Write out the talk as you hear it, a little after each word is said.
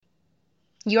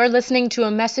You're listening to a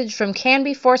message from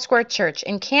Canby Foursquare Church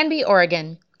in Canby,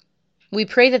 Oregon. We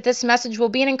pray that this message will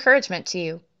be an encouragement to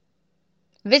you.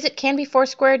 Visit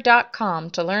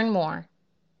canbyfoursquare.com to learn more.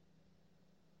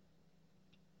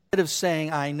 Instead of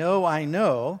saying, I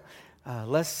know,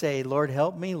 let's say, Lord,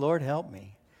 help me, Lord, help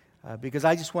me. Because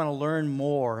I just want to learn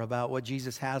more about what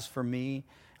Jesus has for me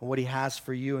and what he has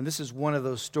for you. And this is one of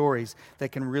those stories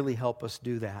that can really help us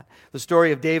do that. The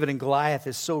story of David and Goliath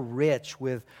is so rich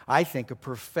with, I think, a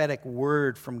prophetic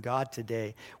word from God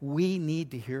today. We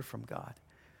need to hear from God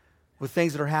with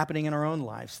things that are happening in our own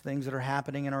lives, things that are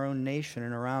happening in our own nation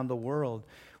and around the world.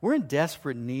 We're in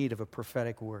desperate need of a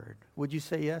prophetic word. Would you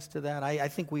say yes to that? I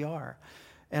think we are.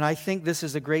 And I think this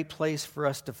is a great place for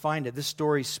us to find it. This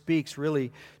story speaks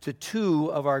really to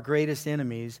two of our greatest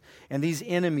enemies, and these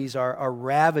enemies are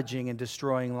ravaging and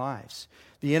destroying lives.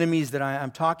 The enemies that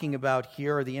I'm talking about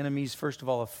here are the enemies, first of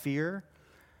all, of fear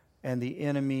and the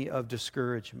enemy of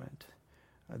discouragement.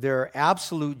 There are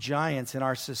absolute giants in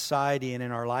our society and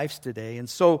in our lives today. And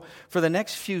so for the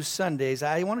next few Sundays,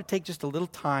 I want to take just a little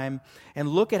time and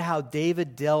look at how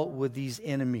David dealt with these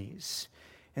enemies.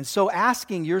 And so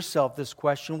asking yourself this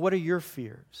question, what are your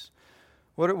fears?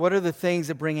 What are the things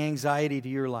that bring anxiety to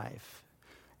your life?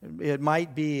 It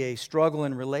might be a struggle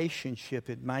in relationship.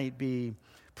 It might be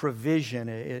provision.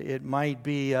 It might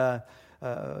be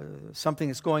something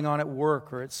that's going on at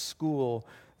work or at school.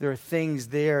 There are things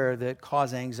there that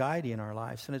cause anxiety in our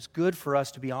lives. And it's good for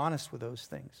us to be honest with those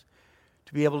things.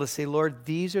 To be able to say, Lord,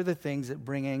 these are the things that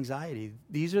bring anxiety.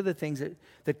 These are the things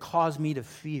that cause me to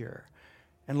fear.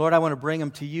 And Lord, I want to bring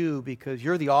them to you because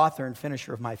you're the author and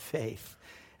finisher of my faith.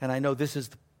 And I know this is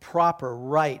the proper,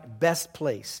 right, best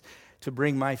place to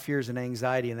bring my fears and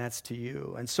anxiety, and that's to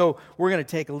you. And so we're going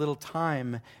to take a little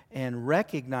time and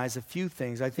recognize a few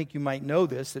things. I think you might know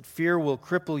this, that fear will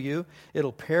cripple you,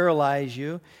 it'll paralyze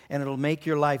you, and it'll make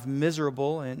your life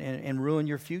miserable and ruin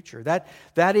your future.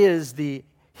 That is the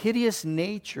hideous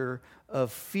nature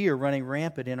of fear running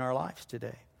rampant in our lives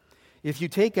today. If you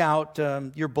take out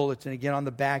your bulletin, again, on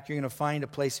the back, you're going to find a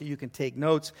place that you can take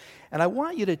notes. And I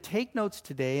want you to take notes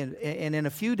today, and in a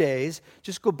few days,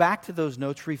 just go back to those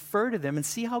notes, refer to them, and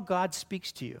see how God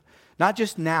speaks to you. Not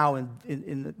just now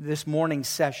in this morning's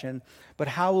session, but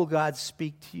how will God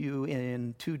speak to you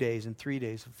in 2 days, and 3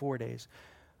 days, and 4 days,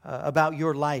 about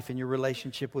your life and your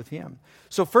relationship with him.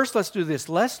 So first, let's do this.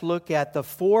 Let's look at the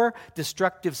 4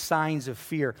 destructive signs of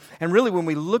fear. And really, when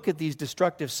we look at these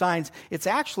destructive signs, it's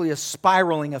actually a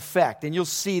spiraling effect. And you'll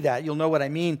see that. You'll know what I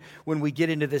mean when we get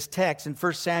into this text. In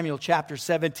 1 Samuel chapter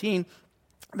 17,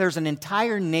 there's an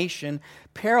entire nation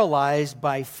paralyzed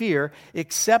by fear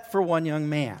except for one young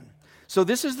man. So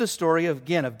this is the story, of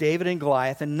David and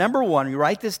Goliath. And number 1, you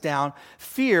write this down,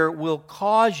 fear will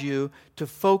cause you to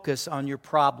focus on your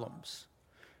problems.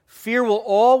 Fear will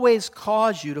always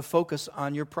cause you to focus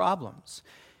on your problems.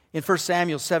 In 1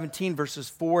 Samuel 17, verses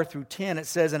 4 through 10, it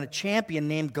says, and a champion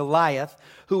named Goliath,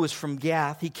 who was from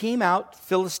Gath, he came out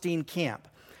Philistine camp.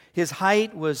 His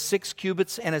height was 6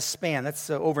 cubits and a span. That's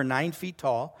over 9 feet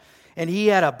tall. And he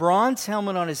had a bronze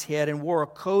helmet on his head and wore a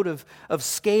coat of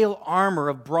scale armor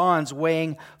of bronze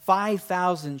weighing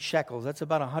 5,000 shekels. That's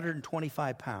about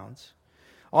 125 pounds.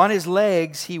 On his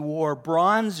legs he wore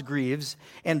bronze greaves,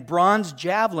 and bronze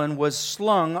javelin was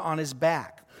slung on his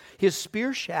back. His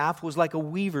spear shaft was like a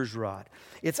weaver's rod.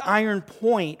 Its iron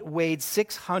point weighed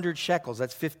 600 shekels.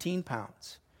 That's 15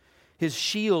 pounds. His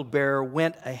shield bearer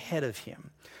went ahead of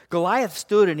him. Goliath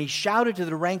stood and he shouted to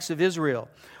the ranks of Israel,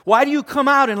 why do you come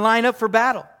out and line up for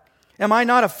battle? Am I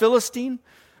not a Philistine?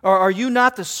 Or are you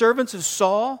not the servants of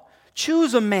Saul?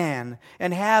 Choose a man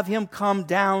and have him come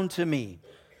down to me.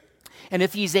 And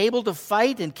if he's able to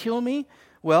fight and kill me,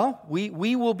 well,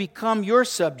 we will become your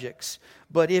subjects.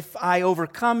 But if I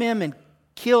overcome him and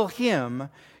kill him,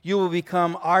 you will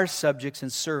become our subjects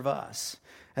and serve us.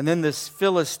 And then this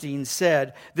Philistine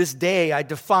said, this day I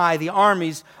defy the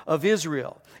armies of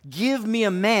Israel. Give me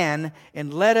a man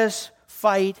and let us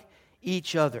fight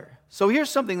each other. So here's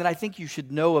something that I think you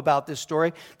should know about this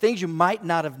story, things you might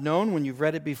not have known when you've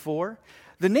read it before.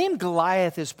 The name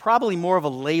Goliath is probably more of a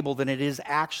label than it is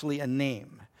actually a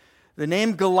name. The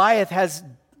name Goliath has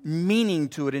meaning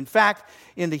to it. In fact,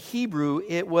 in the Hebrew,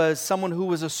 it was someone who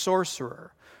was a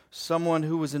sorcerer, someone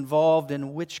who was involved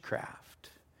in witchcraft.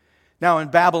 Now, in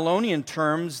Babylonian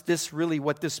terms,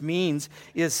 what this means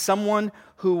is someone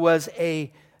who was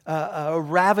a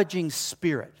ravaging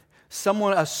spirit,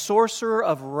 a sorcerer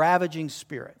of ravaging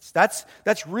spirits. That's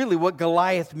really what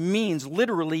Goliath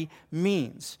literally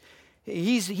means.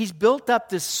 He's built up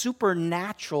this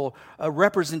supernatural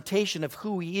representation of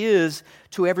who he is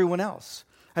to everyone else.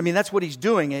 I mean, that's what he's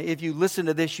doing. If you listen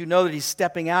to this, you know that he's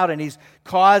stepping out and he's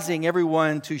causing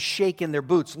everyone to shake in their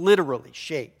boots, literally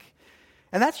shake.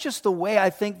 And that's just the way I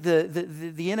think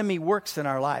the enemy works in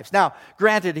our lives. Now,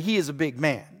 granted, he is a big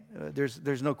man.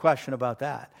 There's no question about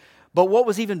that. But what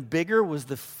was even bigger was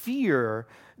the fear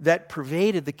that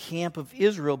pervaded the camp of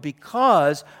Israel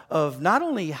because of not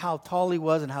only how tall he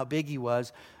was and how big he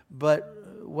was, but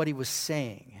what he was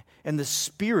saying and the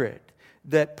spirit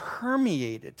that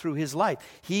permeated through his life.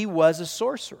 He was a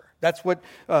sorcerer. That's what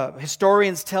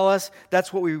historians tell us.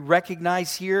 That's what we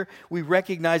recognize here. We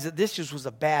recognize that this just was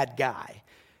a bad guy.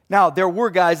 Now, there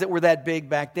were guys that were that big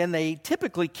back then. They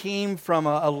typically came from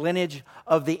a lineage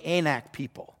of the Anak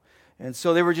people. And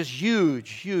so they were just huge,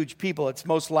 huge people. It's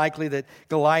most likely that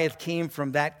Goliath came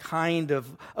from that kind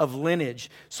of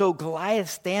lineage. So Goliath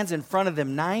stands in front of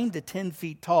them 9 to 10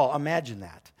 feet tall. Imagine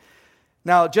that.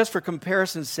 Now, just for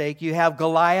comparison's sake, you have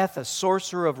Goliath, a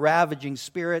sorcerer of ravaging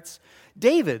spirits.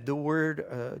 David, the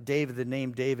word David, the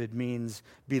name David means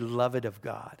beloved of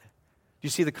God. Do you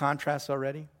see the contrast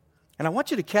already? And I want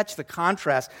you to catch the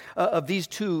contrast of these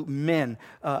two men.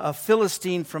 A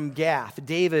Philistine from Gath.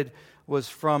 David was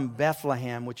from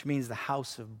Bethlehem, which means the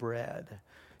house of bread.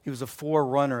 He was a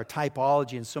forerunner, a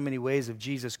typology in so many ways of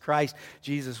Jesus Christ.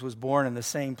 Jesus was born in the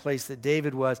same place that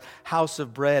David was, house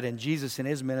of bread. And Jesus in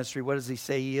his ministry, what does he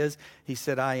say he is? He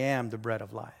said, I am the bread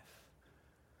of life.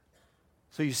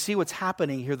 So you see what's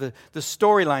happening here, the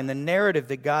storyline, the narrative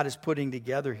that God is putting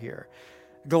together here.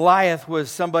 Goliath was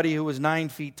somebody who was 9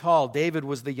 feet tall. David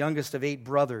was the youngest of 8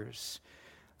 brothers.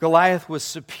 Goliath was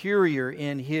superior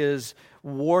in his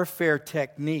warfare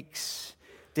techniques.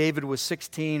 David was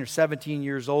 16 or 17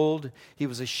 years old. He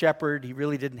was a shepherd. He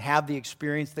really didn't have the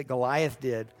experience that Goliath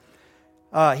did.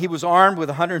 He was armed with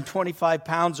 125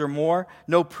 pounds or more.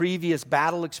 No previous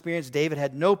battle experience. David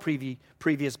had no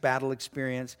previous battle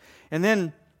experience. And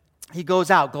then he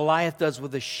goes out. Goliath does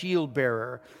with a shield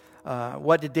bearer.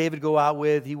 What did David go out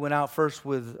with? He went out first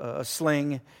with a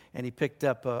sling, and he picked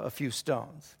up a few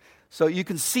stones. So you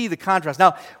can see the contrast.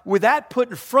 Now, with that put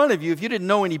in front of you, if you didn't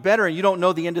know any better and you don't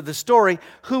know the end of the story,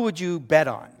 who would you bet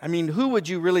on? I mean, who would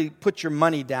you really put your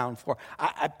money down for?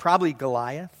 Probably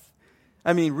Goliath.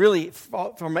 I mean, really,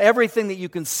 from everything that you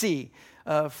can see,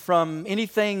 from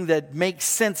anything that makes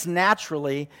sense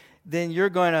naturally, then you're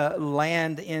going to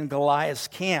land in Goliath's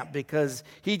camp because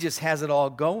he just has it all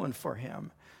going for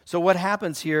him. So what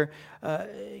happens here,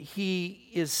 he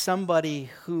is somebody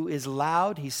who is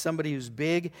loud, he's somebody who's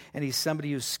big, and he's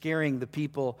somebody who's scaring the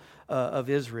people of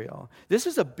Israel. This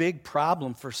is a big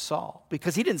problem for Saul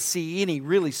because he didn't see any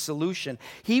really solution.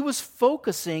 He was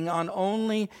focusing on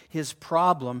only his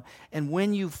problem, and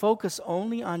when you focus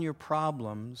only on your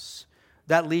problems,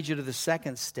 that leads you to the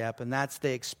second step, and that's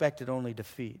they expected only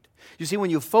defeat. You see, when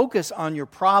you focus on your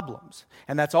problems,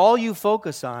 and that's all you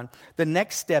focus on, the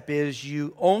next step is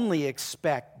you only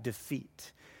expect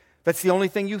defeat. That's the only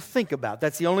thing you think about.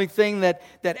 That's the only thing that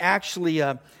actually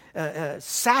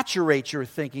saturates your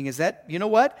thinking is that, you know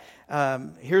what?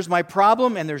 Here's my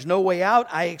problem and there's no way out.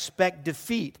 I expect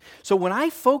defeat. So when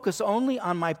I focus only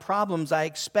on my problems, I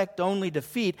expect only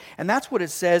defeat. And that's what it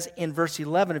says in verse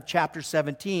 11 of chapter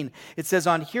 17. It says,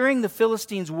 on hearing the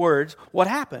Philistines' words, what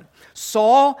happened?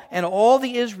 Saul and all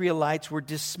the Israelites were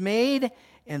dismayed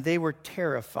and they were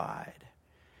terrified.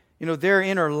 You know, their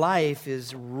inner life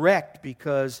is wrecked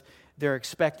because they're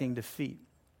expecting defeat.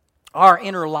 Our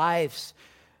inner lives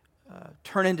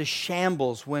turn into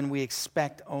shambles when we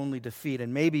expect only defeat.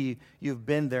 And maybe you've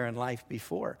been there in life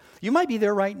before. You might be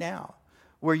there right now,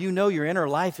 where you know your inner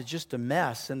life is just a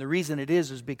mess. And the reason it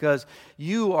is because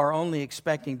you are only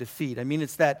expecting defeat. I mean,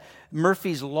 it's that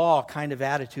Murphy's Law kind of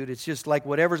attitude. It's just like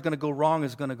whatever's going to go wrong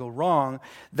is going to go wrong.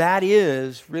 That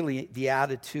is really the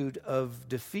attitude of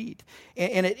defeat.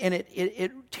 And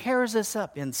it tears us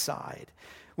up inside.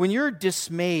 When you're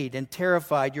dismayed and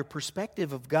terrified, your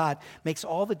perspective of God makes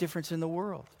all the difference in the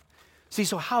world. See,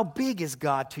 so how big is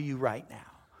God to you right now?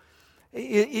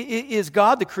 Is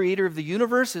God the creator of the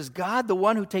universe? Is God the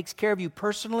one who takes care of you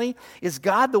personally? Is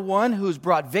God the one who's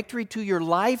brought victory to your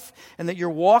life and that you're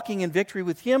walking in victory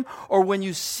with Him? Or when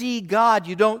you see God,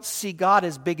 you don't see God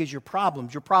as big as your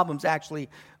problems. Your problems actually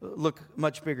look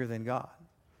much bigger than God.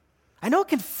 I know it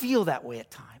can feel that way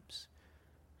at times.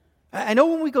 I know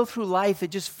when we go through life,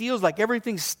 it just feels like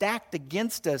everything's stacked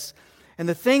against us. And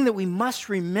the thing that we must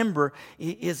remember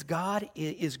is God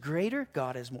is greater.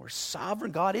 God is more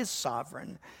sovereign. God is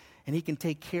sovereign. And He can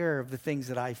take care of the things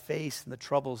that I face and the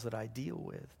troubles that I deal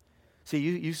with. See,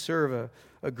 you serve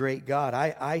a great God.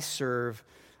 I serve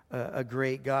a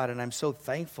great God, and I'm so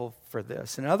thankful for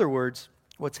this. In other words,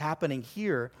 what's happening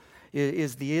here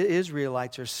is the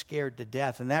Israelites are scared to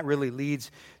death. And that really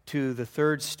leads to the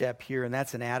third step here, and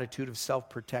that's an attitude of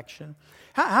self-protection.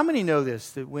 How many know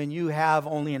this, that when you have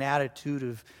only an attitude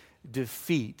of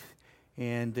defeat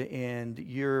and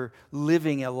you're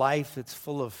living a life that's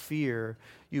full of fear,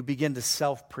 you begin to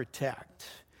self-protect?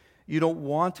 You don't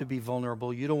want to be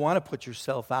vulnerable. You don't want to put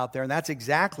yourself out there. And that's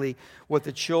exactly what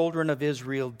the children of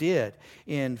Israel did.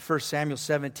 In 1 Samuel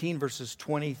 17, verses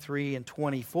 23 and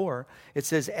 24, it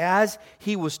says, as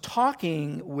he was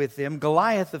talking with them,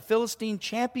 Goliath, the Philistine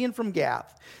champion from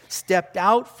Gath, stepped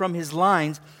out from his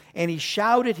lines, and he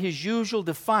shouted his usual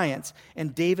defiance,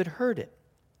 and David heard it.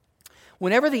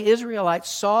 Whenever the Israelites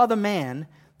saw the man,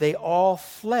 they all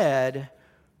fled.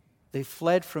 They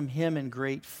fled from him in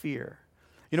great fear.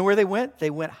 You know where they went? They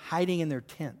went hiding in their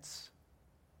tents.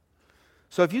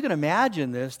 So if you can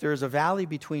imagine this, there's a valley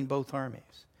between both armies.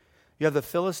 You have the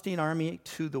Philistine army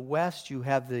to the west. You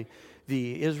have the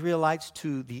Israelites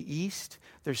to the east.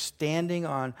 They're standing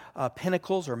on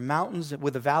pinnacles or mountains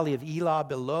with the valley of Elah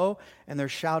below, and they're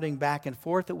shouting back and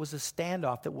forth. It was a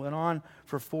standoff that went on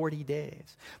for 40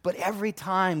 days. But every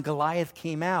time Goliath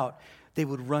came out, they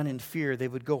would run in fear. They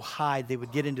would go hide. They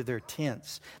would get into their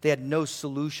tents. They had no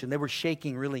solution. They were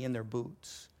shaking really in their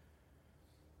boots.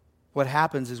 What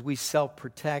happens is we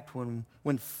self-protect when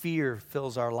fear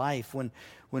fills our life. When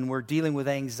we're dealing with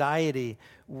anxiety,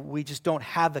 we just don't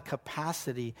have the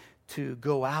capacity to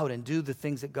go out and do the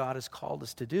things that God has called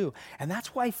us to do. And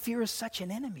that's why fear is such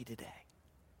an enemy today.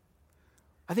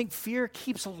 I think fear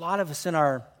keeps a lot of us in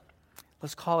our,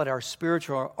 let's call it our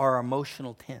spiritual or our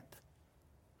emotional tent.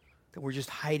 That we're just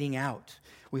hiding out.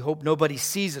 We hope nobody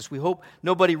sees us. We hope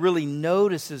nobody really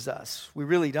notices us. We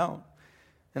really don't.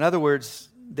 In other words,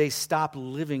 they stopped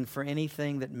living for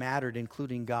anything that mattered,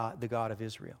 including God, the God of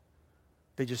Israel.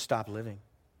 They just stopped living.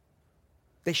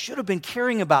 They should have been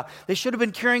caring about. They should have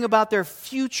been caring about their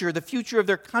future, the future of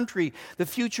their country, the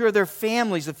future of their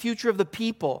families, the future of the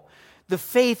people. The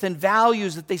faith and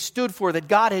values that they stood for, that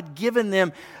God had given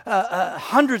them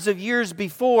hundreds of years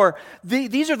before.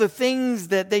 These are the things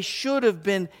that they should have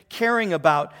been caring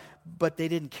about, but they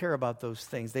didn't care about those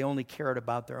things. They only cared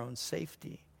about their own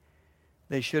safety.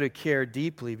 They should have cared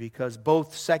deeply, because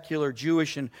both secular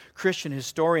Jewish and Christian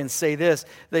historians say this.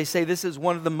 They say this is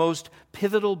one of the most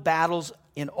pivotal battles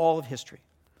in all of history.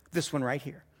 This one right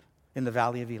here in the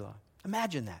Valley of Elah.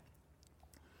 Imagine that.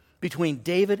 Between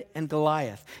David and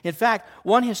Goliath. In fact,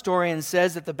 one historian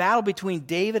says that the battle between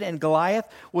David and Goliath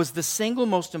was the single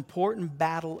most important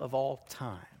battle of all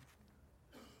time.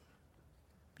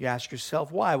 You ask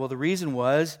yourself why? Well, the reason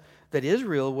was that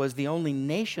Israel was the only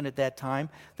nation at that time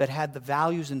that had the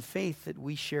values and faith that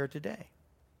we share today.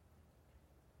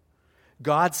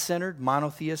 God-centered,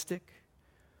 monotheistic.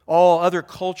 All other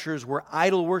cultures were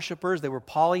idol worshipers. They were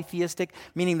polytheistic,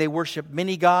 meaning they worshiped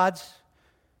many gods.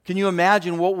 Can you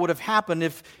imagine what would have happened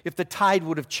if the tide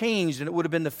would have changed and it would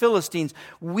have been the Philistines?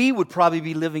 We would probably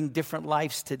be living different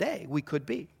lives today. We could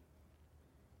be.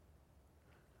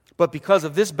 But because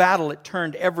of this battle, it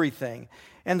turned everything.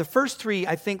 And the first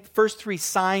three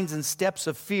signs and steps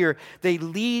of fear, they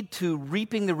lead to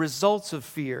reaping the results of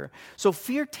fear. So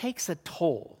fear takes a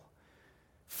toll.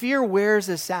 Fear wears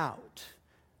us out.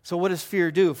 So what does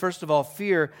fear do? First of all,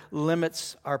 fear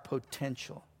limits our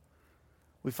potential.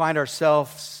 We find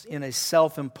ourselves in a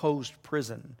self-imposed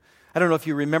prison. I don't know if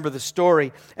you remember the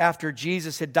story. After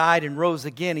Jesus had died and rose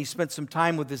again, he spent some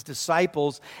time with his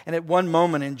disciples. And at one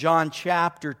moment in John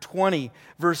chapter 20,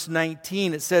 verse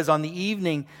 19, it says, on the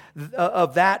evening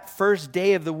of that first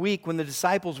day of the week when the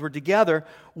disciples were together,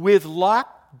 with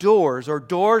locked doors, or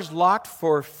doors locked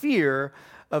for fear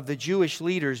of the Jewish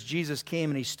leaders, Jesus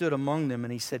came and he stood among them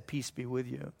and he said, peace be with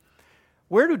you.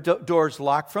 Where do doors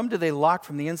lock from? Do they lock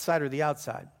from the inside or the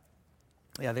outside?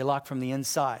 Yeah, they lock from the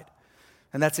inside.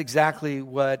 And that's exactly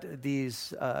what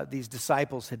these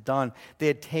disciples had done. They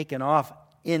had taken off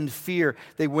in fear.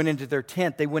 They went into their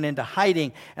tent. They went into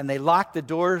hiding. And they locked the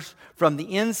doors from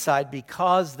the inside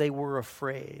because they were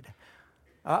afraid.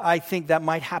 I think that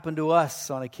might happen to us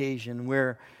on occasion,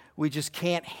 where we just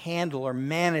can't handle or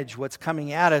manage what's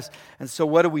coming at us. And so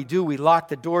what do? We lock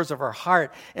the doors of our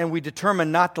heart, and we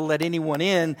determine not to let anyone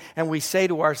in, and we say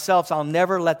to ourselves, I'll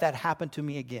never let that happen to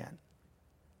me again.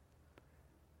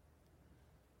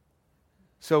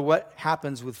 So what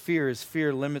happens with fear is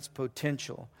fear limits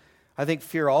potential. I think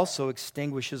fear also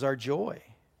extinguishes our joy.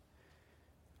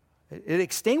 It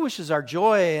extinguishes our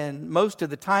joy, and most of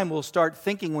the time we'll start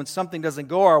thinking when something doesn't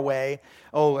go our way,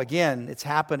 oh, again, it's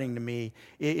happening to me.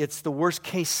 It's the worst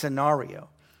case scenario.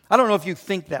 I don't know if you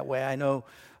think that way. I know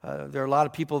there are a lot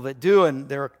of people that do, and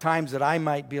there are times that I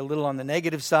might be a little on the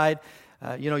negative side.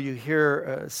 You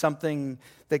hear something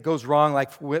that goes wrong,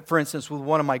 like, for instance, with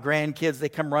one of my grandkids, they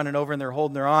come running over and they're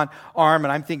holding their arm,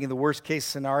 and I'm thinking the worst case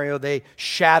scenario, they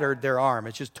shattered their arm.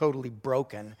 It's just totally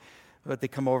broken. But they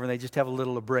come over and they just have a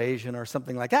little abrasion or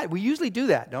something like that. We usually do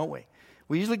that, don't we?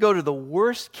 We usually go to the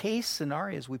worst case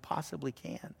scenarios we possibly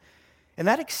can. And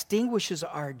that extinguishes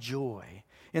our joy.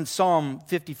 In Psalm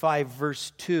 55,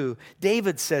 verse 2,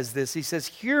 David says this. He says,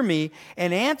 "Hear me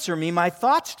and answer me. My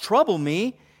thoughts trouble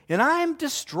me, and I am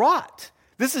distraught."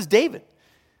 This is David,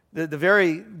 the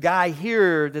very guy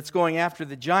here that's going after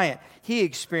the giant. He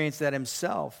experienced that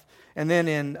himself. And then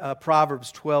in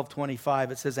Proverbs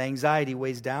 12:25, it says, "Anxiety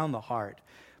weighs down the heart,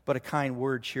 but a kind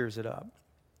word cheers it up."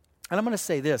 And I'm going to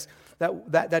say this,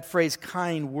 that phrase,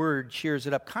 kind word cheers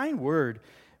it up. Kind word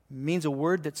means a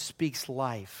word that speaks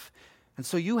life. And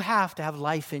so you have to have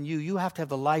life in you. You have to have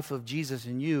the life of Jesus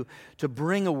in you to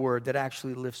bring a word that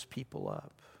actually lifts people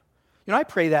up. I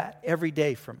pray that every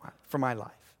day for my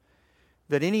life.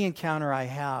 That any encounter I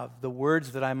have, the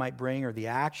words that I might bring or the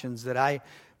actions that I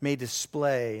may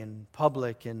display in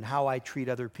public and how I treat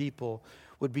other people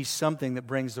would be something that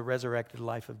brings the resurrected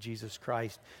life of Jesus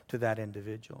Christ to that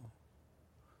individual.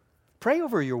 Pray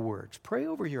over your words. Pray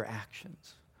over your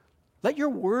actions. Let your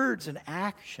words and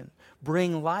action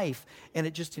bring life, and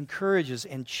it just encourages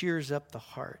and cheers up the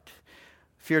heart.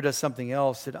 Fear does something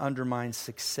else. It undermines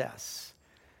success.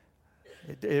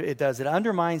 It does. It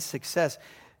undermines success.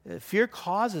 Fear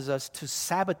causes us to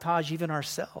sabotage even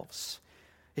ourselves.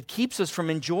 It keeps us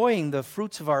from enjoying the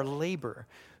fruits of our labor.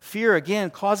 Fear, again,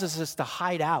 causes us to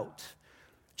hide out.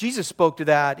 Jesus spoke to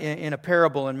that in a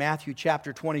parable in Matthew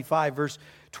chapter 25, verse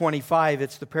 25.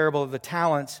 It's the parable of the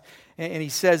talents. And he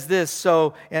says this,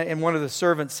 and one of the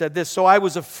servants said this, "So I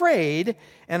was afraid,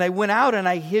 and I went out and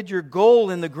I hid your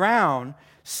gold in the ground.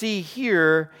 See,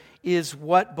 here is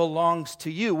what belongs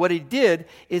to you." What he did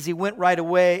is he went right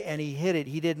away and he hid it.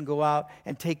 He didn't go out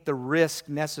and take the risk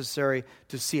necessary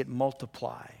to see it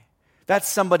multiply. That's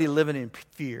somebody living in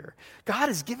fear. God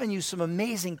has given you some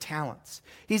amazing talents.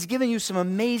 He's given you some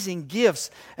amazing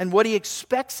gifts. And what he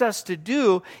expects us to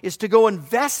do is to go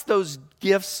invest those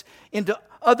gifts into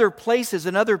other places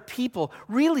and other people,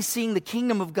 really seeing the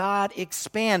kingdom of God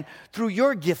expand through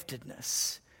your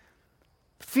giftedness.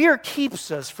 Fear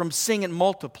keeps us from seeing it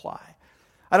multiply.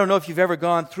 I don't know if you've ever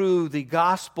gone through the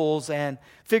Gospels and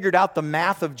figured out the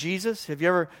math of Jesus. Have you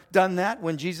ever done that?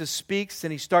 When Jesus speaks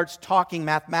and he starts talking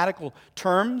mathematical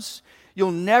terms,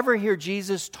 you'll never hear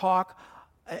Jesus talk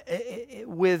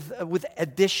with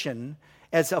addition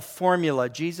as a formula.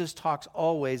 Jesus talks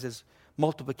always as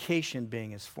multiplication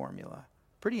being his formula.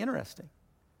 Pretty interesting.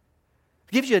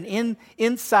 It gives you an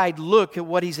inside look at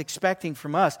what he's expecting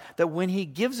from us, that when he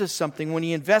gives us something, when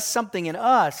he invests something in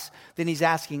us, then he's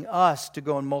asking us to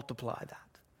go and multiply that.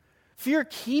 Fear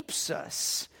keeps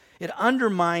us. It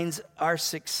undermines our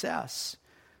success.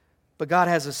 But God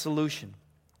has a solution.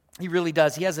 He really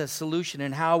does. He has a solution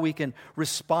in how we can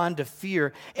respond to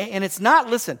fear. And it's not,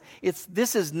 listen,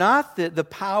 this is not the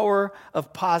power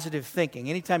of positive thinking.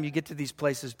 Anytime you get to these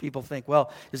places, people think,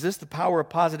 well, is this the power of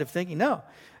positive thinking? No.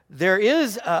 There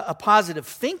is a positive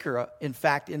thinker, in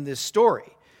fact, in this story.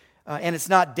 And it's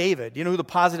not David. You know who the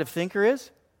positive thinker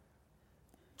is?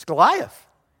 It's Goliath.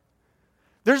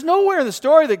 There's nowhere in the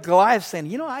story that Goliath's saying,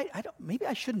 maybe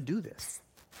I shouldn't do this.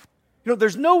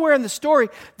 There's nowhere in the story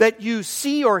that you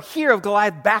see or hear of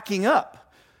Goliath backing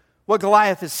up. What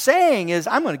Goliath is saying is,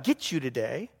 I'm going to get you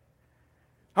today.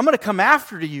 I'm going to come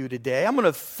after you today. I'm going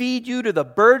to feed you to the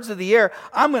birds of the air.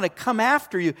 I'm going to come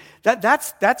after you.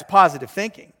 That's positive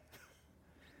thinking.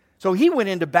 So he went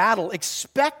into battle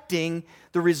expecting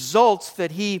the results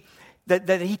that he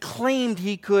claimed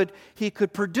he could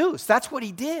produce. That's what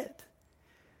he did.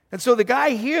 And so the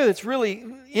guy here that's really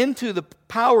into the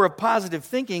power of positive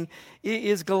thinking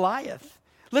is Goliath.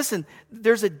 Listen,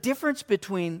 there's a difference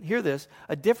between, hear this,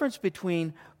 a difference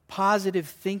between positive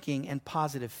thinking and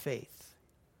positive faith.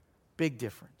 Big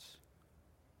difference.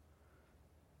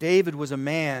 David was a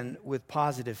man with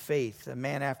positive faith, a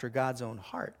man after God's own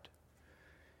heart.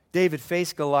 David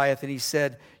faced Goliath and he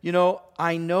said,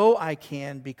 I know I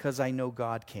can because I know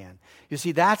God can. You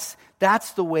see, that's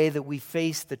the way that we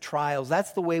face the trials.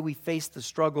 That's the way we face the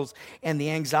struggles and the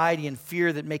anxiety and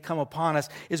fear that may come upon us,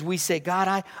 is we say,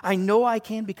 God, I know I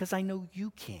can because I know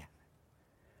you can.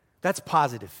 That's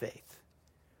positive faith.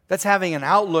 That's having an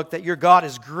outlook that your God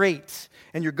is great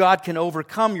and your God can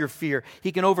overcome your fear.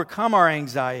 He can overcome our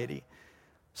anxiety.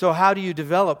 So how do you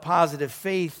develop positive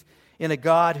faith in a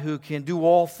God who can do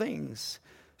all things?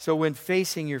 So when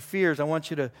facing your fears, I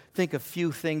want you to think a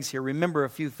few things here. Remember a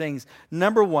few things.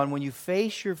 Number one, when you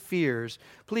face your fears,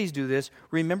 please do this.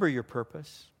 Remember your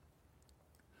purpose.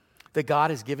 that God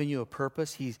has given you a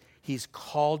purpose. He's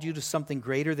called you to something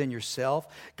greater than yourself.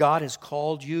 God has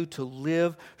called you to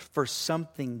live for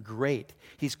something great.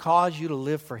 He's called you to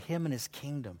live for Him and His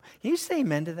kingdom. Can you say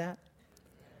amen to that?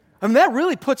 I mean, that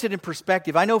really puts it in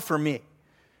perspective. I know for me,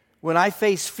 when I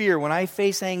face fear, when I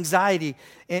face anxiety,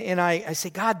 and I say,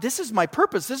 God, this is my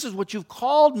purpose. This is what you've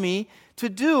called me to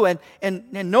do. And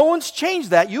no one's changed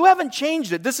that. You haven't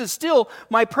changed it. This is still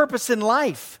my purpose in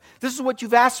life. This is what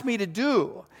you've asked me to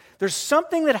do. There's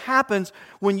something that happens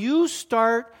when you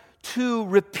start to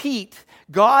repeat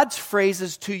God's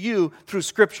phrases to you through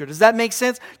Scripture. Does that make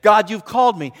sense? God, you've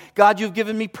called me. God, you've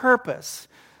given me purpose.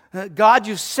 God,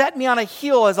 you've set me on a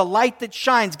hill as a light that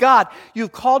shines. God,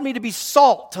 you've called me to be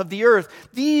salt of the earth.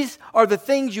 These are the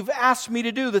things you've asked me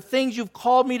to do, the things you've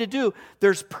called me to do.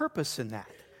 There's purpose in that.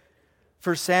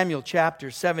 1 Samuel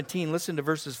chapter 17, listen to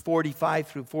verses 45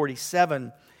 through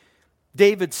 47.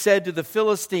 David said to the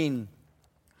Philistine,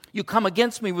 you come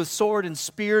against me with sword and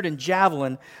spear and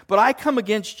javelin, but I come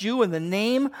against you in the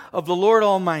name of the Lord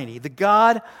Almighty, the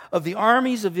God of the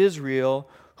armies of Israel,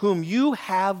 whom you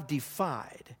have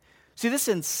defied. See, this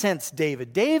incensed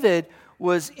David. David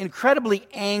was incredibly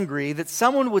angry that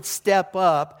someone would step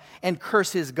up and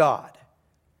curse his God.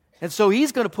 And so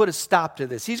he's going to put a stop to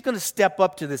this. He's going to step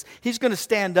up to this. He's going to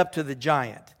stand up to the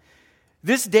giant.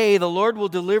 This day the Lord will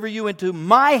deliver you into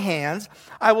my hands.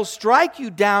 I will strike you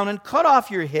down and cut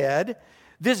off your head.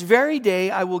 This very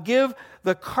day I will give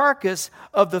the carcass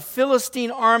of the Philistine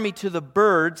army to the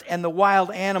birds and the wild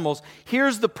animals.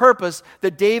 Here's the purpose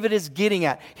that David is getting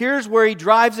at. Here's where he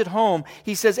drives it home.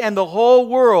 He says, and the whole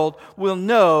world will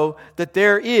know that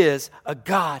there is a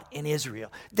God in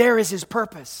Israel. There is his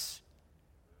purpose.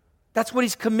 That's what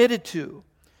he's committed to.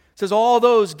 It says, all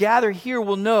those gathered here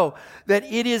will know that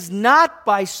it is not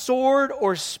by sword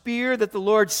or spear that the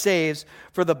Lord saves,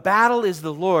 for the battle is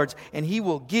the Lord's, and He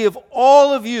will give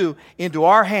all of you into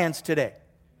our hands today.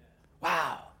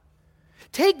 Wow.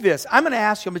 Take this. I'm going to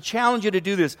ask you, I'm going to challenge you to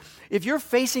do this. If you're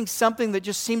facing something that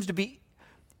just seems to be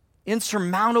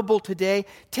insurmountable today,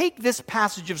 take this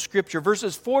passage of Scripture,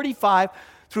 verses 45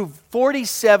 through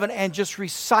 47, and just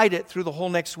recite it through the whole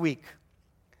next week.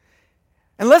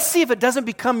 And let's see if it doesn't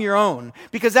become your own,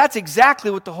 because that's exactly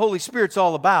what the Holy Spirit's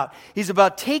all about. He's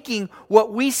about taking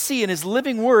what we see in His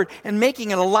living Word and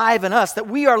making it alive in us, that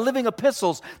we are living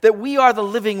epistles, that we are the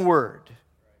living Word.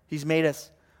 He's made us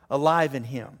alive in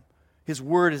Him. His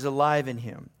Word is alive in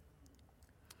Him.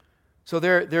 So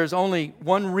there's only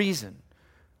one reason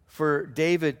for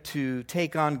David to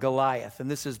take on Goliath, and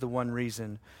this is the one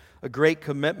reason: a great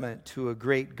commitment to a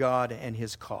great God and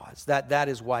His cause. That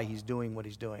is why he's doing what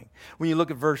he's doing. When you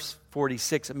look at verse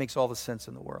 46, it makes all the sense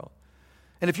in the world.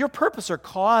 And if your purpose or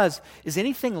cause is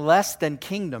anything less than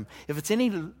kingdom, if it's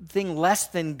anything less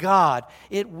than God,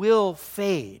 it will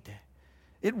fade.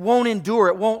 It won't endure.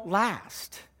 It won't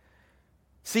last.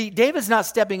 See, David's not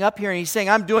stepping up here and he's saying,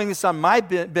 I'm doing this on my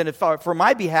benefit, on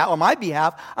my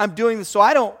behalf. I'm doing this so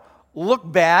I don't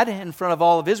look bad in front of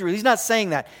all of Israel. He's not saying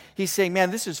that. He's saying, man,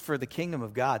 this is for the kingdom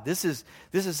of God. This is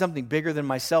something bigger than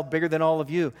myself, bigger than all of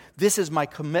you. This is my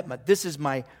commitment. This is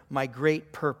my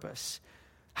great purpose.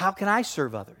 How can I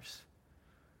serve others?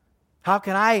 How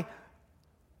can I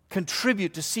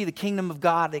contribute to see the kingdom of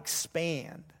God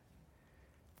expand?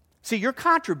 See, your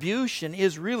contribution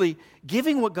is really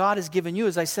giving what God has given you,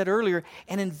 as I said earlier,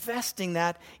 and investing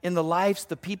that in the lives,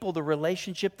 the people, the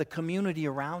relationship, the community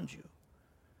around you.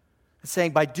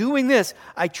 Saying, by doing this,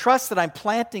 I trust that I'm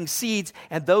planting seeds,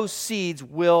 and those seeds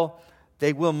will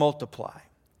multiply.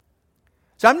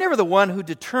 So I'm never the one who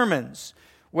determines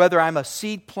whether I'm a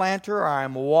seed planter or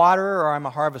I'm a waterer or I'm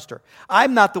a harvester.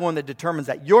 I'm not the one that determines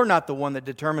that. You're not the one that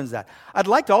determines that. I'd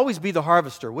like to always be the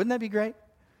harvester. Wouldn't that be great?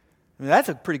 I mean, that's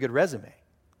a pretty good resume.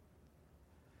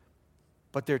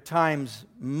 But there are times,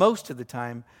 most of the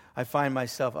time, I find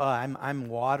myself, I'm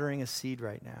watering a seed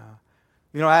right now.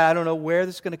 You know, I don't know where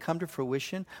this is going to come to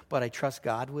fruition, but I trust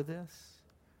God with this.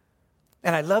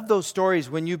 And I love those stories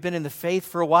when you've been in the faith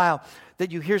for a while,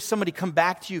 that you hear somebody come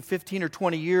back to you 15 or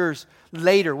 20 years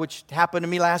later, which happened to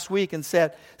me last week, and say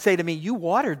to me, you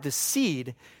watered the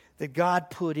seed that God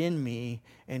put in me,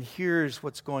 and here's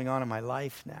what's going on in my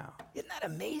life now. Isn't that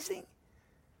amazing?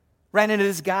 Ran into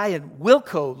this guy in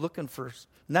Wilco looking for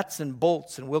nuts and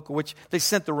bolts in Wilco, which they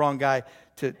sent the wrong guy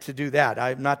to do that.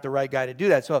 I'm not the right guy to do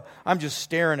that. So I'm just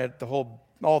staring at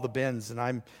all the bins,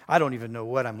 and I don't even know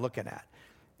what I'm looking at.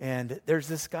 And there's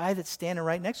this guy that's standing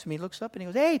right next to me. He looks up and he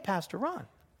goes, hey, Pastor Ron.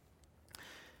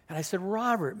 And I said,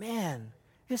 Robert, man,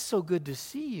 it's so good to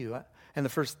see you. And the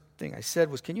first thing I said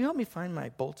was, can you help me find my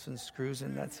bolts and screws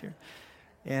and nuts here?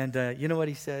 And you know what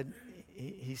he said?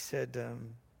 He said,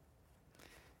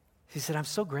 He said, I'm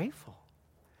so grateful.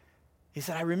 He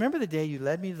said, I remember the day you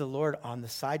led me to the Lord on the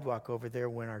sidewalk over there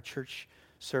when our church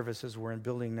services were in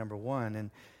building number 1.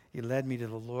 And you led me to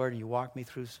the Lord and you walked me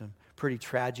through some pretty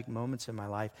tragic moments in my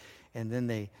life. And then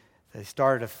they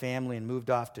started a family and moved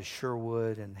off to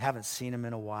Sherwood and haven't seen them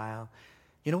in a while.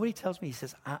 You know what he tells me? He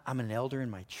says, I'm an elder in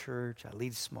my church. I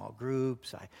lead small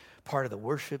groups. I'm part of the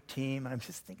worship team. And I'm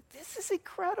just thinking, this is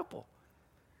incredible.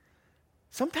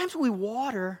 Sometimes we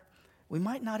water, we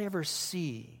might not ever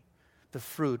see the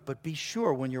fruit, but be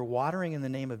sure when you're watering in the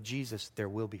name of Jesus, there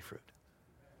will be fruit.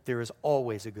 There is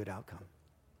always a good outcome.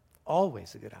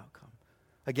 Always a good outcome.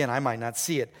 Again, I might not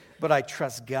see it, but I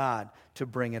trust God to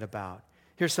bring it about.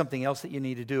 Here's something else that you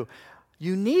need to do.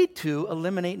 You need to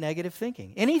eliminate negative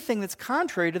thinking. Anything that's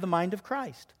contrary to the mind of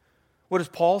Christ. What does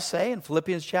Paul say in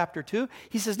Philippians chapter 2?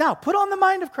 He says, now, put on the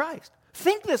mind of Christ.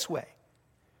 Think this way.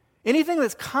 Anything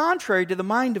that's contrary to the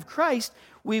mind of Christ,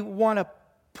 we want to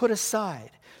put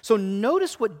aside. So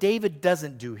notice what David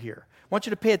doesn't do here. I want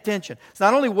you to pay attention. It's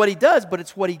not only what he does, but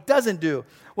it's what he doesn't do.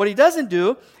 What he doesn't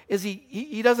do is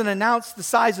he doesn't announce the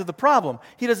size of the problem.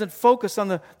 He doesn't focus on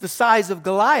the size of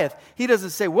Goliath. He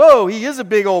doesn't say, whoa, he is a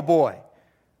big old boy.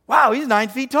 Wow, he's 9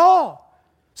 feet tall.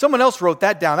 Someone else wrote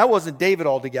that down. That wasn't David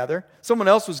altogether. Someone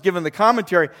else was given the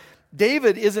commentary.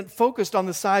 David isn't focused on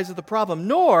the size of the problem,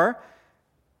 nor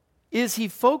is he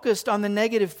focused on the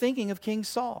negative thinking of King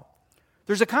Saul.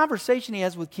 There's a conversation he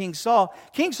has with King Saul.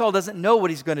 King Saul doesn't know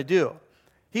what he's going to do.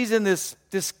 He's in this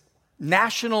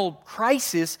national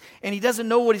crisis, and he doesn't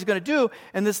know what he's going to do.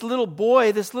 And this little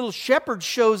boy, this little shepherd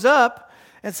shows up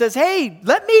and says, hey,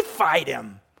 let me fight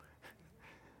him.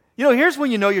 You know, here's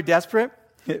when you know you're desperate.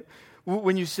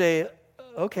 When you say,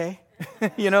 okay,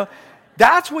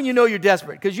 that's when you know you're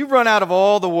desperate, because you've run out of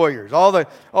all the warriors, all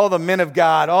the men of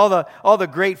God, all the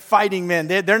great fighting men.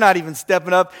 They're not even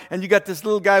stepping up, and you got this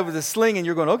little guy with a sling, and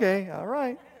you're going, okay, all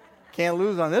right, can't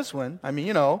lose on this one. I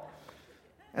mean,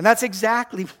 and that's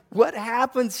exactly what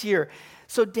happens here.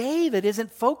 So David isn't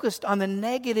focused on the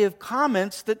negative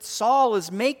comments that Saul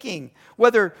is making,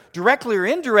 whether directly or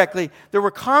indirectly. There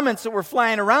were comments that were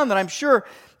flying around that I'm sure,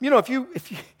 if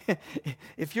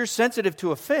you're sensitive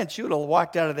to offense, you would have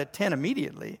walked out of that tent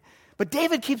immediately. But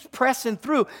David keeps pressing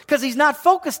through because he's not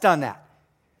focused on that.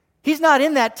 He's not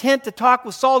in that tent to talk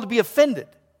with Saul to be offended.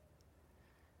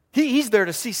 He's there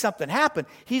to see something happen.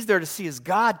 He's there to see his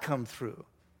God come through.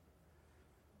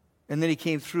 And then he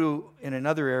came through in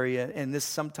another area, and this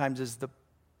sometimes is the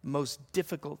most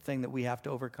difficult thing that we have to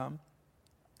overcome.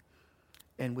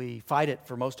 And we fight it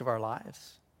for most of our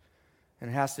lives. And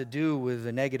it has to do with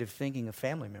the negative thinking of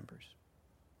family members.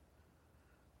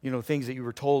 Things that you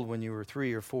were told when you were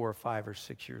 3 or 4 or 5 or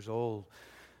 6 years old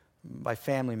by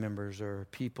family members or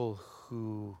people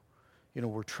who,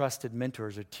 were trusted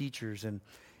mentors or teachers. And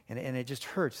it just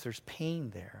hurts. There's pain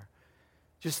there.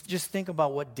 Just think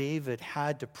about what David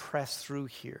had to press through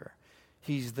here.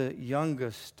 He's the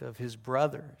youngest of his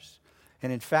brothers.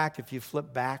 And in fact, if you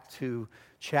flip back to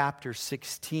chapter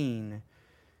 16,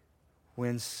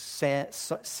 when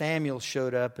Samuel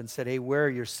showed up and said, hey, where are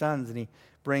your sons? And he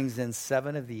brings in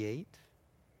 7 of the 8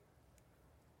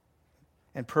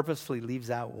 and purposefully leaves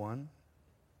out one,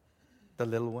 the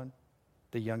little one,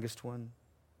 the youngest one,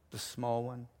 the small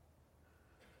one.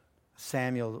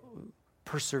 Samuel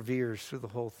perseveres through the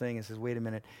whole thing and says, wait a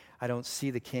minute, I don't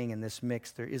see the king in this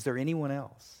mix. Is there anyone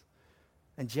else?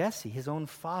 And Jesse, his own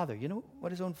father, you know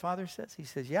what his own father says? He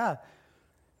says, yeah.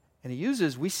 And he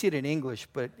uses, we see it in English,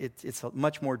 but it's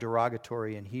much more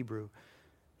derogatory in Hebrew.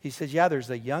 He says, yeah, there's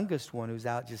the youngest one who's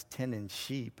out just tending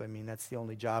sheep. I mean, that's the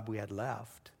only job we had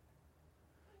left.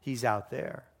 He's out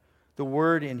there. The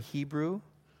word in Hebrew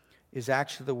is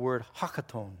actually the word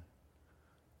hakaton.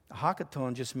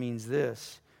 Hakaton just means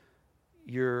this.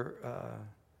 You're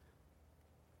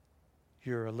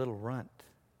a little runt.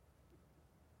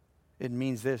 It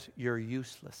means this, you're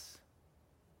useless.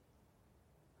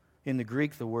 In the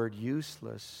Greek, the word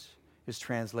useless is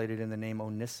translated in the name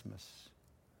Onesimus.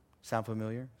 Sound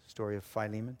familiar? Story of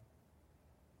Philemon.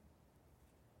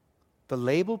 The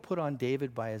label put on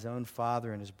David by his own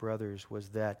father and his brothers was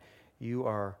that you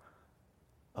are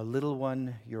a little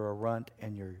one, you're a runt,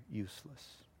 and you're useless.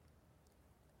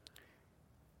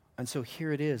 And so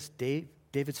here it is.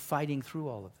 David's fighting through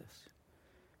all of this.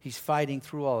 He's fighting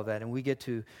through all of that. And we get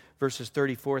to verses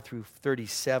 34 through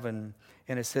 37,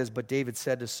 and it says, but David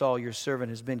said to Saul, your servant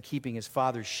has been keeping his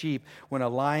father's sheep. When a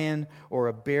lion or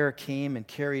a bear came and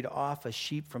carried off a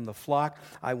sheep from the flock,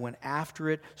 I went after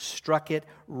it, struck it,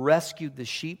 rescued the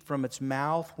sheep from its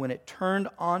mouth. When it turned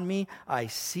on me, I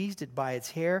seized it by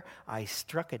its hair, I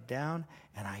struck it down,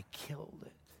 and I killed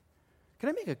it. Can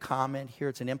I make a comment here?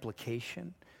 It's an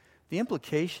implication The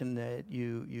implication that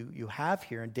you have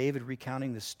here in David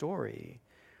recounting the story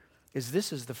is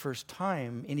this is the first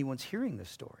time anyone's hearing this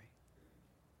story.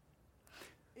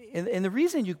 And the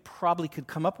reason you probably could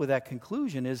come up with that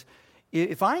conclusion is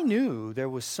if I knew there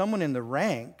was someone in the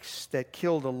ranks that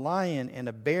killed a lion and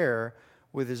a bear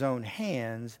with his own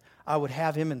hands, I would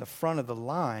have him in the front of the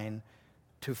line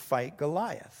to fight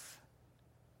Goliath.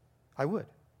 I would.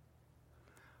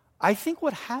 I think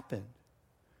what happened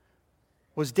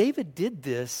was David did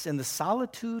this in the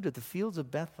solitude of the fields of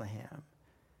Bethlehem.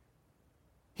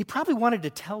 He probably wanted to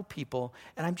tell people,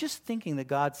 and I'm just thinking that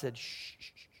God said, shh,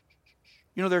 shh, shh, shh.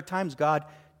 You know, there are times God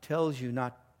tells you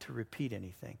not to repeat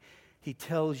anything. He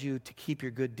tells you to keep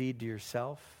your good deed to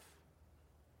yourself.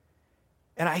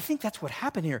 And I think that's what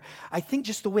happened here. I think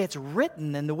just the way it's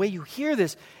written and the way you hear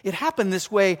this, it happened this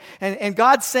way. And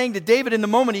God's saying to David in the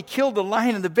moment he killed the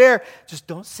lion and the bear, just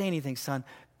don't say anything, son.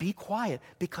 Be quiet,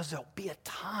 because there'll be a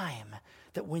time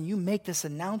that when you make this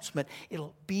announcement,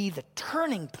 it'll be the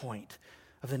turning point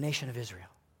of the nation of Israel.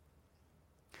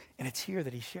 And it's here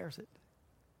that he shares it.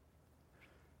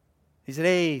 He said,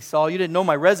 hey, Saul, you didn't know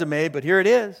my resume, but here it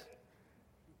is.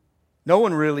 No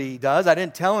one really does. I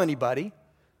didn't tell anybody.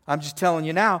 I'm just telling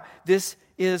you now. This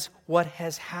is what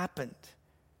has happened.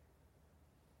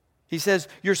 He says,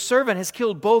 your servant has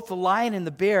killed both the lion and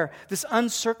the bear. This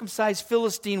uncircumcised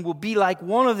Philistine will be like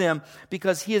one of them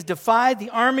because he has defied the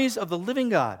armies of the living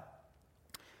God.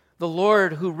 The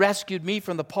Lord who rescued me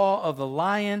from the paw of the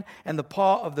lion and the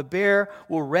paw of the bear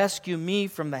will rescue me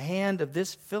from the hand of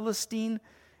this Philistine.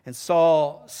 And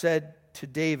Saul said to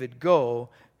David, go,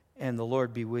 and the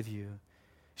Lord be with you.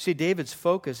 See, David's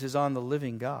focus is on the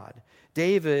living God.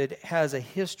 David has a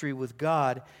history with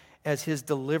God as his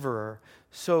deliverer.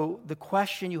 So the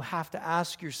question you have to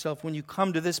ask yourself when you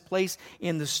come to this place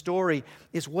in the story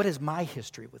is, what is my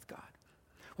history with God?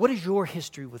 What is your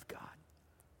history with God?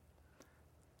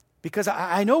 Because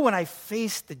I know when I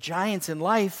face the giants in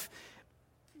life,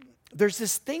 there's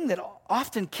this thing that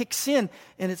often kicks in,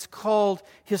 and it's called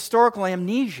historical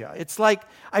amnesia. It's like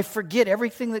I forget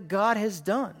everything that God has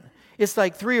done. It's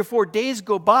like 3 or 4 days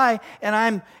go by,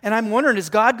 and I'm wondering, is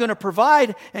God going to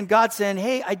provide? And God's saying,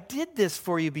 hey, I did this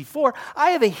for you before.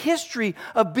 I have a history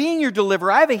of being your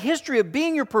deliverer. I have a history of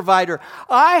being your provider.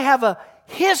 I have a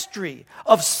history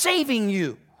of saving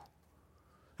you.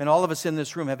 And all of us in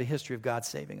this room have a history of God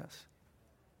saving us.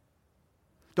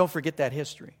 Don't forget that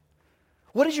history.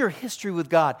 What is your history with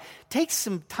God? Take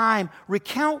some time,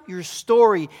 recount your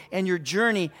story and your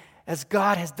journey as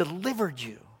God has delivered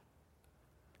you.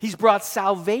 He's brought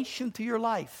salvation to your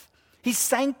life. He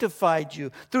sanctified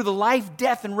you through the life,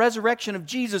 death, and resurrection of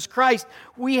Jesus Christ.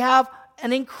 We have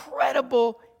an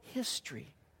incredible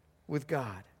history with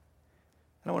God.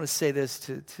 And I want to say this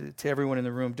to everyone in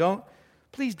the room.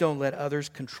 Please don't let others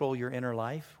control your inner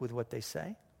life with what they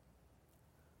say.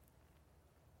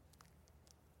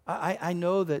 I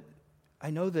know that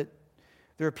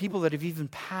there are people that have even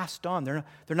passed on. They're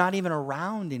not even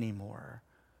around anymore,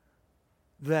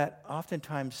 that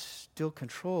oftentimes still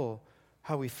control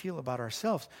how we feel about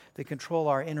ourselves. They control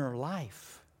our inner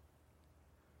life.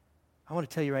 I want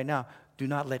to tell you right now, do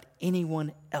not let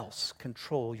anyone else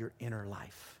control your inner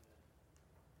life.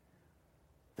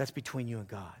 That's between you and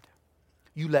God.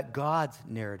 You let God's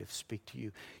narrative speak to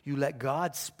you. You let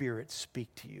God's Spirit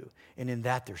speak to you. And in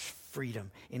that there's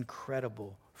freedom,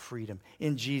 incredible freedom.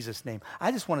 In Jesus' name.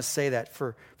 I just want to say that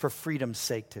for freedom's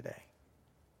sake today.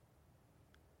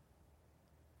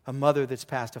 A mother that's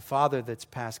passed, a father that's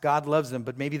passed. God loves them,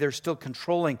 but maybe they're still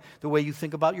controlling the way you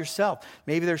think about yourself.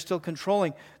 Maybe they're still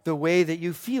controlling the way that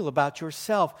you feel about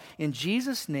yourself. In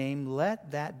Jesus' name,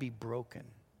 let that be broken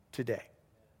today.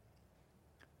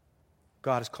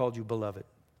 God has called you beloved.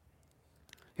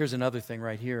 Here's another thing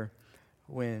right here.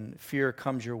 When fear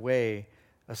comes your way,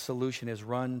 a solution is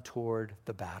run toward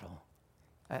the battle.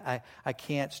 I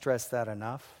can't stress that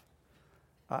enough.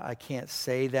 I can't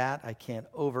say that. I can't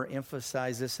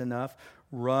overemphasize this enough.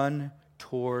 Run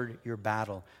toward your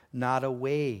battle, not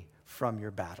away from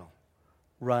your battle.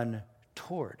 Run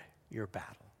toward your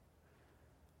battle.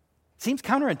 Seems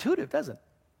counterintuitive, doesn't it?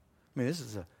 I mean, this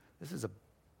is a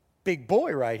big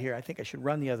boy right here. I think I should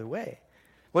run the other way.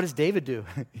 What does David do?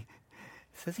 It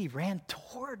says he ran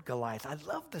toward Goliath. I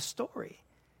love the story.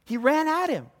 He ran at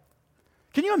him.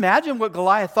 Can you imagine what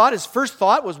Goliath thought? His first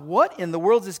thought was, what in the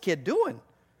world is this kid doing?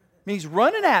 I mean, he's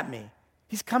running at me.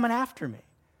 He's coming after me.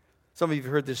 Some of you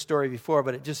have heard this story before,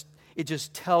 but it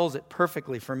just tells it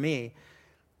perfectly for me.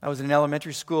 I was in an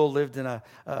elementary school, lived in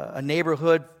a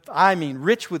neighborhood,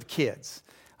 rich with kids.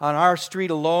 On our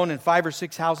street alone, in 5 or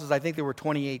 6 houses, I think there were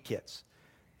 28 kids.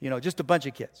 Just a bunch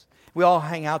of kids. We all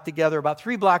hang out together about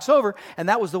 3 blocks over, and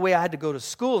that was the way I had to go to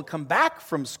school and come back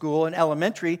from school in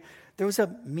elementary. There was a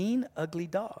mean, ugly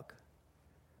dog.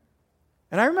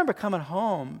 And I remember coming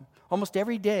home almost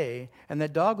every day, and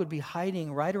that dog would be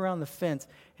hiding right around the fence,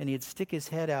 and he'd stick his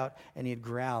head out, and he'd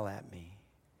growl at me.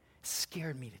 It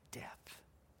scared me to death.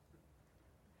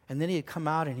 And then he'd come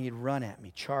out, and he'd run at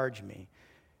me, charge me.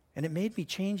 And it made me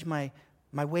change my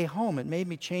way home. It made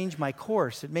me change my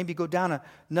course. It made me go down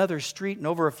another street and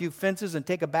over a few fences and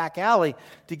take a back alley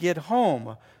to get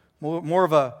home. More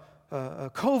of a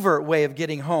covert way of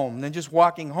getting home than just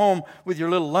walking home with your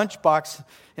little lunchbox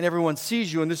and everyone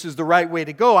sees you and this is the right way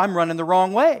to go. I'm running the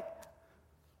wrong way.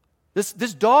 This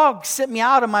dog sent me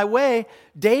out of my way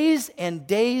days and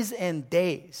days and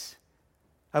days.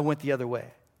 I went the other way.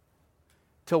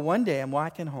 Till one day I'm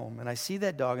walking home and I see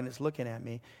that dog and it's looking at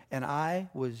me and I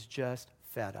was just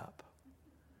fed up.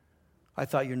 I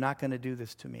thought, you're not going to do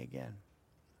this to me again.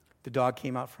 The dog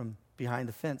came out from behind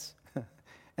the fence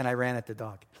and I ran at the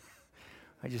dog.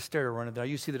 I just started running there.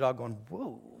 You see the dog going,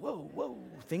 whoa, whoa, whoa,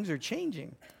 things are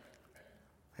changing.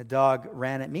 The dog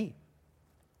ran at me.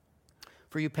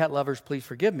 For you pet lovers, please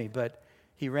forgive me, but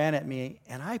he ran at me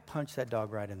and I punched that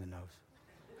dog right in the nose.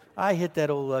 I hit that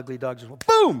old ugly dog, just went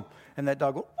boom, and that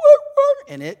dog went, woo,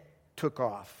 woo, and it took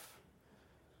off.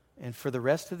 And for the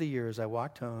rest of the years, I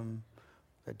walked home,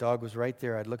 that dog was right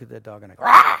there, I'd look at that dog and I'd go,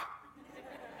 ah!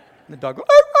 And the dog would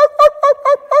go, arr, arr, arr, arr,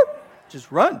 arr, arr.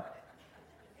 Just run.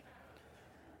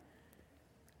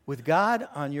 With God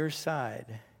on your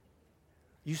side,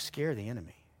 you scare the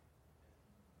enemy.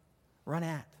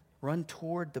 Run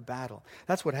toward the battle.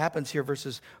 That's what happens here,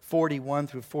 verses 41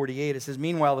 through 48. It says,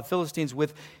 meanwhile, the Philistines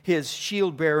with his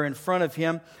shield bearer in front of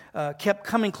him kept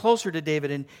coming closer to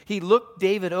David. And he looked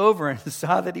David over and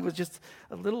saw that he was just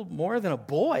a little more than a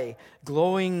boy,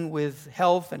 glowing with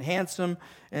health and handsome.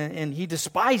 And he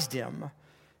despised him.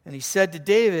 And he said to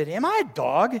David, am I a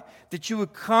dog that you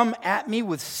would come at me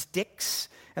with sticks?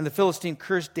 And the Philistine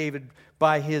cursed David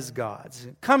by his gods.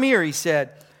 Come here, he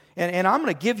said. And I'm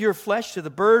going to give your flesh to the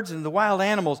birds and the wild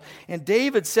animals. And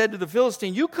David said to the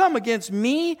Philistine, you come against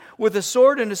me with a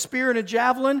sword and a spear and a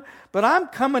javelin, but I'm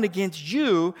coming against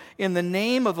you in the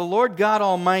name of the Lord God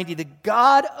Almighty, the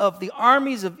God of the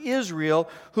armies of Israel,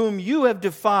 whom you have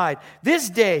defied. This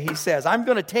day, he says, I'm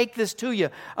going to take this to you.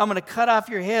 I'm going to cut off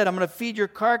your head. I'm going to feed your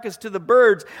carcass to the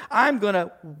birds. I'm going to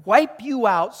wipe you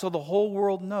out so the whole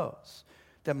world knows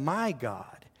that my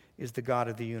God is the God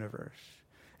of the universe.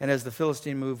 And as the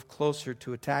Philistine moved closer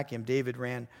to attack him, David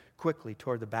ran quickly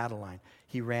toward the battle line.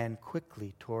 He ran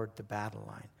quickly toward the battle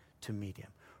line to meet him.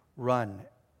 Run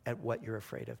at what you're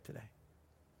afraid of today.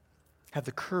 Have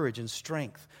the courage and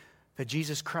strength that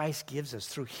Jesus Christ gives us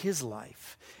through his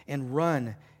life and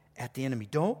run at the enemy.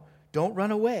 Don't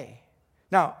run away.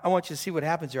 Now, I want you to see what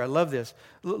happens here. I love this.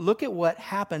 Look at what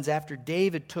happens after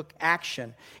David took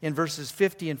action in verses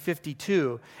 50 and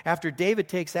 52. After David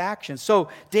takes action. So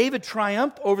David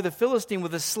triumphed over the Philistine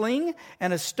with a sling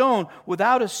and a stone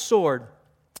without a sword.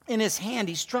 In his hand,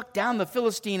 he struck down the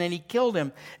Philistine and he killed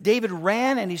him. David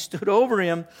ran and he stood over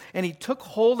him and he took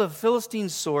hold of the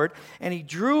Philistine's sword and he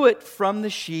drew it from the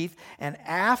sheath. And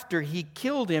after he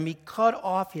killed him, he cut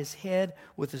off his head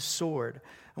with a sword.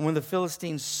 And when the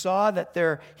Philistines saw that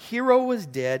their hero was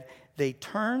dead, they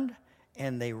turned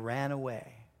and they ran away.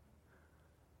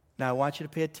 Now I want you to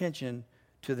pay attention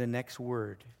to the next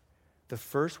word. The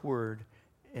first word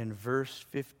in verse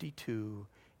 52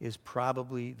 is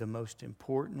probably the most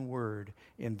important word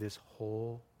in this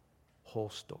whole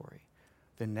story.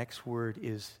 The next word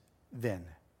is then.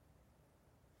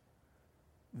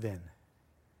 Then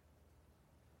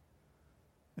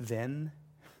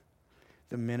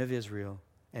the men of Israel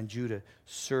and Judah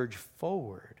surged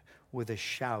forward with a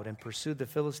shout and pursued the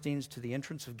Philistines to the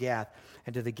entrance of Gath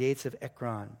and to the gates of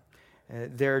Ekron.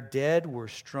 Their dead were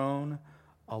strewn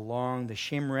along the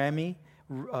Shemrami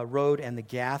road and the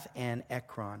Gath and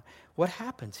Ekron. What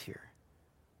happens here?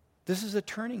 This is a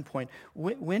turning point.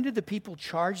 When did the people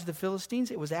charge the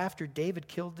Philistines? It was after David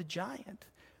killed the giant.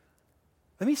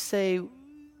 Let me say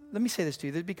this to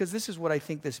you, because this is what I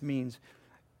think this means.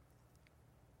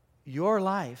 Your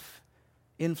life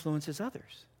influences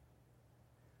others.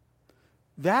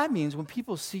 That means when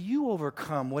people see you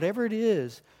overcome whatever it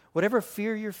is, whatever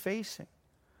fear you're facing,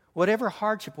 whatever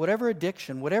hardship, whatever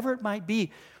addiction, whatever it might be,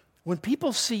 when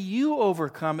people see you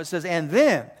overcome, it says, and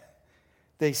then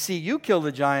they see you kill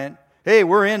the giant, hey,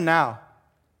 we're in now.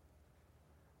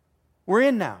 We're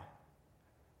in now.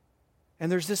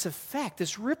 And there's this effect,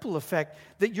 this ripple effect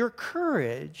that your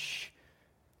courage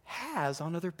has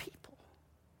on other people.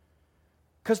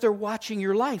 Because they're watching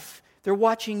your life. They're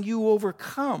watching you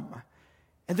overcome.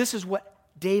 And this is what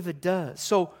David does.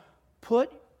 So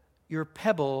put your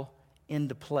pebble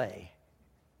into play.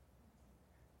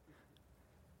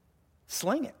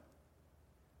 Sling it.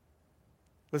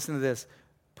 Listen to this.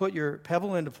 Put your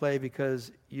pebble into play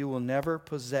because you will never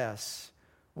possess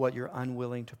what you're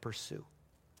unwilling to pursue.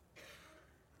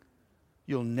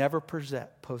 You'll never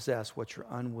possess what you're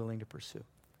unwilling to pursue.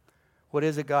 What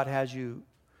is it God has you,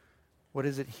 what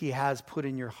is it He has put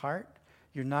in your heart?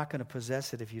 You're not going to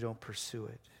possess it if you don't pursue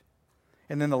it.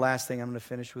 And then the last thing, I'm going to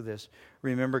finish with this.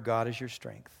 Remember, God is your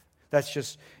strength. That's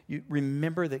just, you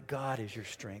remember that God is your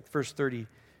strength. Verse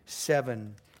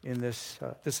 37 in this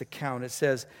account, it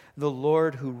says, the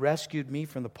Lord who rescued me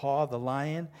from the paw of the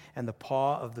lion and the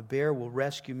paw of the bear will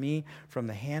rescue me from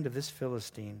the hand of this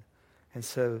Philistine. And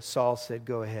so Saul said,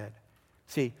 go ahead.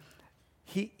 See,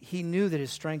 he knew that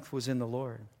his strength was in the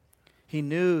Lord. He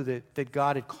knew that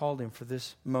God had called him for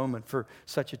this moment, for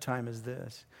such a time as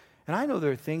this. And I know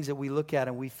there are things that we look at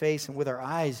and we face, and with our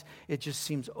eyes, it just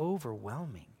seems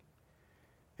overwhelming.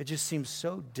 It just seems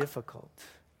so difficult.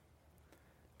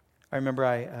 I remember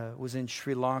I was in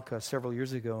Sri Lanka several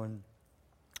years ago, and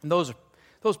those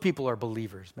people are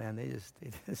believers, man.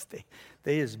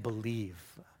 They just believe.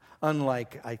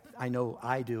 Unlike I know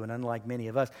I do, and unlike many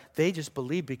of us, they just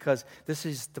believe because this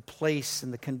is the place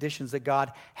and the conditions that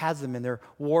God has them in. They're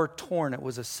war-torn. It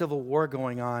was a civil war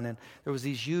going on, and there was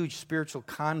these huge spiritual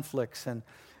conflicts. And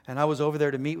I was over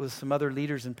there to meet with some other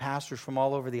leaders and pastors from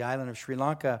all over the island of Sri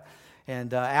Lanka.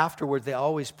 And afterward, they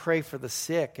always pray for the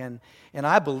sick. And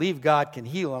I believe God can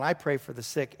heal, and I pray for the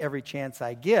sick every chance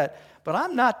I get. But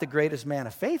I'm not the greatest man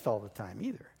of faith all the time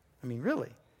either. I mean,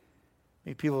 really. I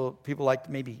mean, people like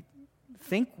to maybe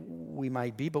think we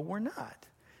might be, but we're not.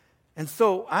 And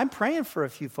so I'm praying for a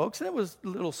few folks, and it was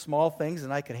little small things,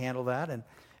 and I could handle that. And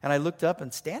I looked up,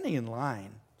 and standing in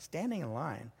line,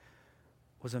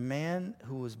 was a man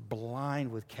who was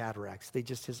blind with cataracts.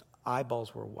 His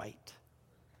eyeballs were white.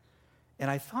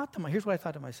 And I thought here's what I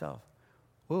thought to myself.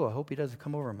 Whoa, I hope he doesn't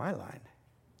come over my line.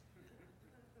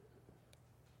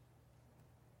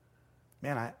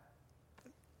 Man,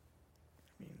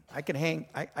 I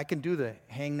can do the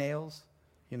hangnails,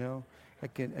 you know. I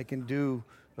can do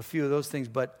a few of those things,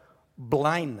 but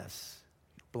blindness.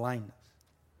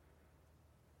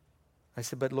 I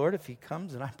said, but Lord, if he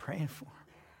comes, and I'm praying for him.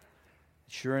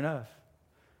 Sure enough,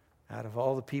 out of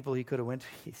all the people he could have went to,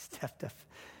 he stepped up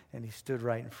and he stood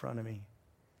right in front of me.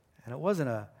 And it wasn't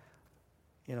a,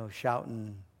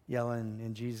 shouting, yelling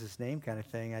in Jesus' name kind of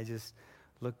thing. I just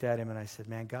looked at him and I said,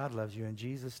 man, God loves you. In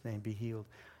Jesus' name, be healed.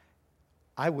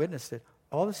 I witnessed it.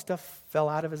 All this stuff fell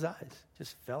out of his eyes.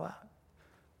 Just fell out.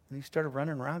 And he started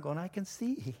running around going, I can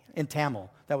see. In Tamil.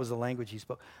 That was the language he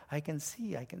spoke. I can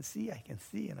see. And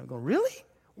I'm going, really?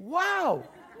 Wow.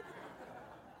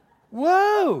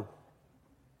 Whoa.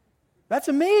 That's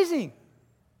amazing.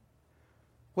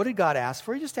 What did God ask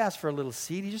for? He just asked for a little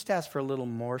seed. He just asked for a little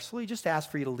morsel. He just asked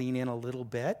for you to lean in a little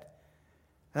bit.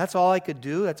 And that's all I could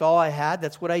do. That's all I had.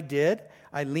 That's what I did.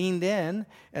 I leaned in,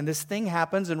 and this thing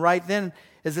happens. And right then,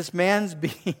 as this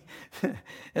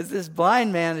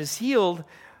blind man is healed,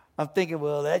 I'm thinking,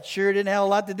 well, that sure didn't have a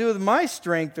lot to do with my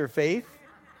strength or faith.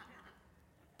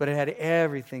 But it had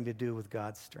everything to do with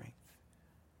God's strength.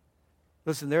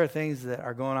 Listen, there are things that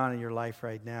are going on in your life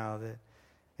right now that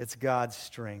it's God's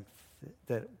strength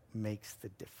that makes the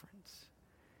difference.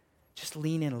 Just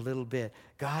lean in a little bit.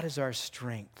 God is our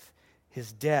strength.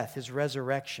 His death, His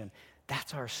resurrection,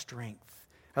 that's our strength.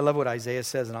 I love what Isaiah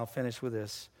says, and I'll finish with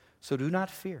this. So do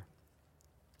not fear,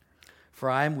 for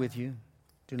I am with you.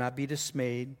 Do not be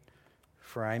dismayed,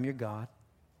 for I am your God.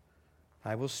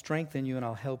 I will strengthen you and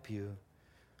I'll help you.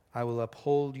 I will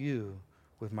uphold you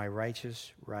with my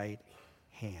righteous right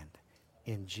hand.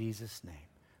 In Jesus' name.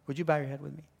 Would you bow your head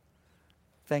with me?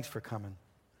 Thanks for coming.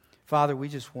 Father, we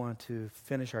just want to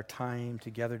finish our time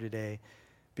together today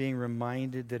being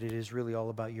reminded that it is really all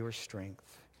about your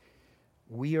strength.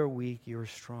 We are weak, you're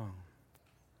strong.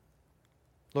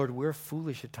 Lord, we're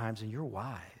foolish at times and you're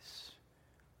wise.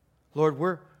 Lord,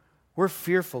 we're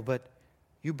fearful, but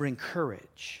you bring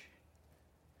courage.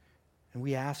 And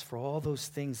we ask for all those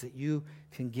things that you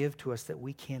can give to us that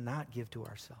we cannot give to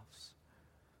ourselves.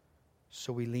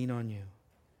 So we lean on you.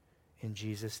 In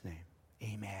Jesus' name,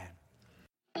 amen.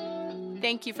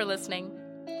 Thank you for listening.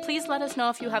 Please let us know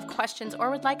if you have questions or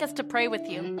would like us to pray with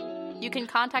you. You can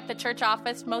contact the church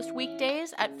office most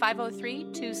weekdays at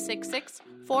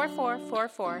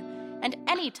 503-266-4444 and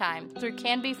anytime through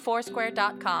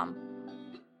canbyfoursquare.com.